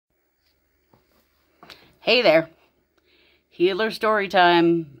Hey there. Healer story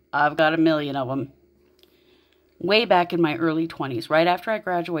time. I've got a million of them. Way back in my early 20s, right after I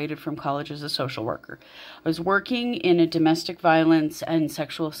graduated from college as a social worker, I was working in a domestic violence and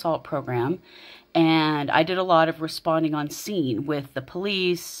sexual assault program, and I did a lot of responding on scene with the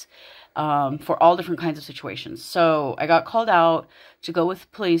police for all different kinds of situations. So I got called out to go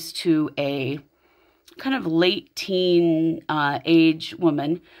with police to a kind of late teen age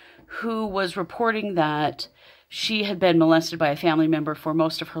woman who was reporting that she had been molested by a family member for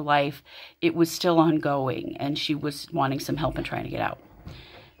most of her life. It was still ongoing, and she was wanting some help in trying to get out.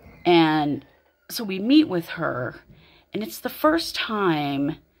 And so we meet with her, and it's the first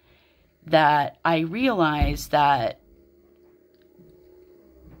time that I realize that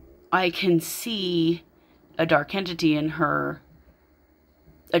I can see a dark entity in her,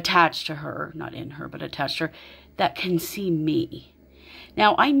 attached to her, not in her, but attached to her, that can see me.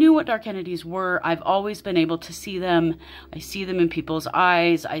 Now, I knew what dark entities were. I've always been able to see them. I see them in people's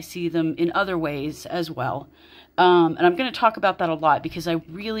eyes. I see them in other ways as well. And I'm going to talk about that a lot because I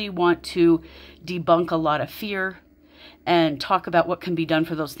really want to debunk a lot of fear and talk about what can be done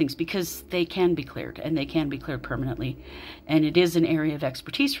for those things, because they can be cleared, and they can be cleared permanently. And it is an area of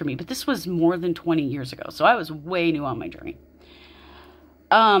expertise for me. But this was more than 20 years ago, so I was way new on my journey.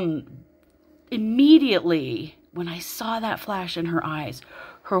 Immediately, when I saw that flash in her eyes,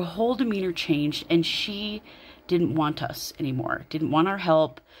 her whole demeanor changed, and she didn't want us anymore, didn't want our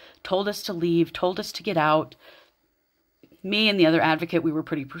help, told us to leave, told us to get out. Me and the other advocate, we were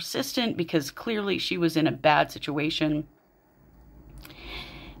pretty persistent because clearly she was in a bad situation.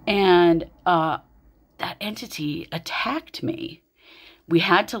 And that entity attacked me. We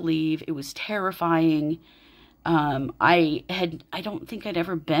had to leave. It was terrifying. I don't think I'd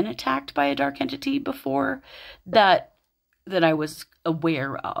ever been attacked by a dark entity before that I was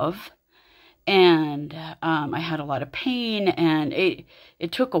aware of. And I had a lot of pain, and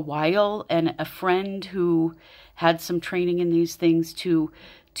it took a while, and a friend who had some training in these things to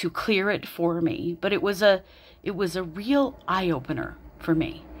clear it for me. But it was a real eye-opener for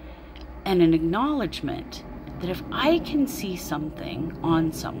me, and an acknowledgement that if I can see something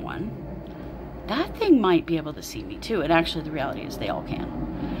on someone, that thing might be able to see me too. And actually the reality is they all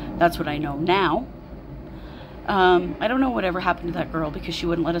can. That's what I know now. I don't know whatever happened to that girl because she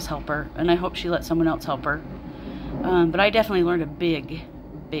wouldn't let us help her. And I hope she let someone else help her. But I definitely learned a big,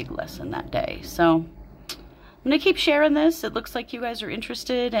 big lesson that day. So I'm going to keep sharing this. It looks like you guys are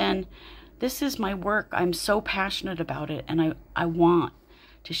interested. And this is my work. I'm so passionate about it. And I want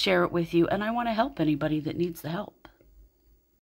to share it with you. And I want to help anybody that needs the help.